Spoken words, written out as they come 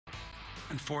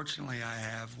Unfortunately, I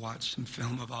have watched some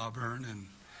film of Auburn, and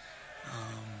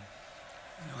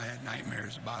I had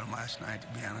nightmares about them last night, to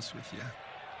be honest with you.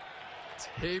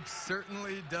 Tape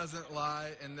certainly doesn't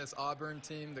lie in this Auburn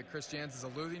team that Chris Jans is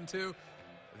alluding to.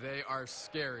 They are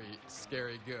scary,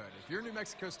 scary good. If you're New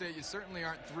Mexico State, you certainly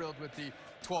aren't thrilled with the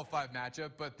 12-5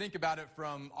 matchup, but think about it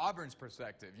from Auburn's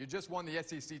perspective. You just won the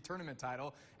SEC tournament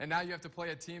title, and now you have to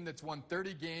play a team that's won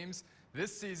 30 games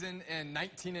this season and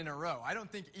 19 in a row. I don't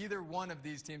think either one of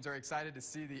these teams are excited to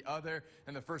see the other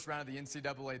in the first round of the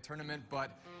NCAA tournament,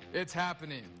 but it's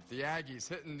happening. The Aggies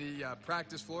hitting the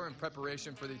practice floor in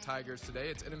preparation for the Tigers today.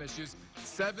 It's NMSU's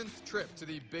 7th trip to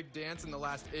the big dance in the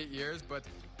last 8 years, but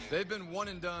they've been one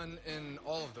and done in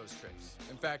all of those trips.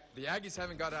 In fact, the Aggies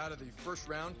haven't got out of the first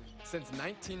round since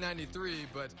 1993,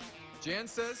 but Jan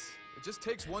says it just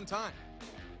takes one time.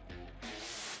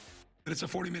 But it's a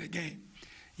 40-minute game.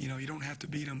 You know, you don't have to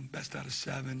beat them best out of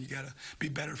 7. You got to be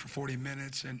better for 40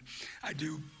 minutes. And I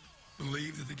do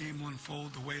believe that the game will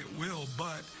unfold the way it will,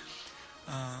 but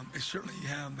it certainly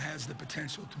has the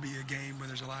potential to be a game where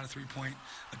there's a lot of three-point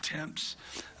attempts,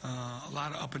 a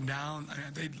lot of up and down.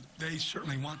 They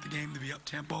certainly want the game to be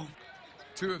up-tempo.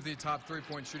 2 of the top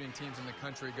three-point shooting teams in the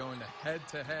country going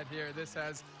head-to-head here. This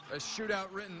has a shootout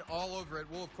written all over it.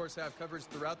 We'll, of course, have coverage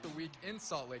throughout the week in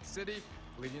Salt Lake City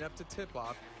leading up to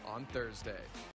tip-off on Thursday.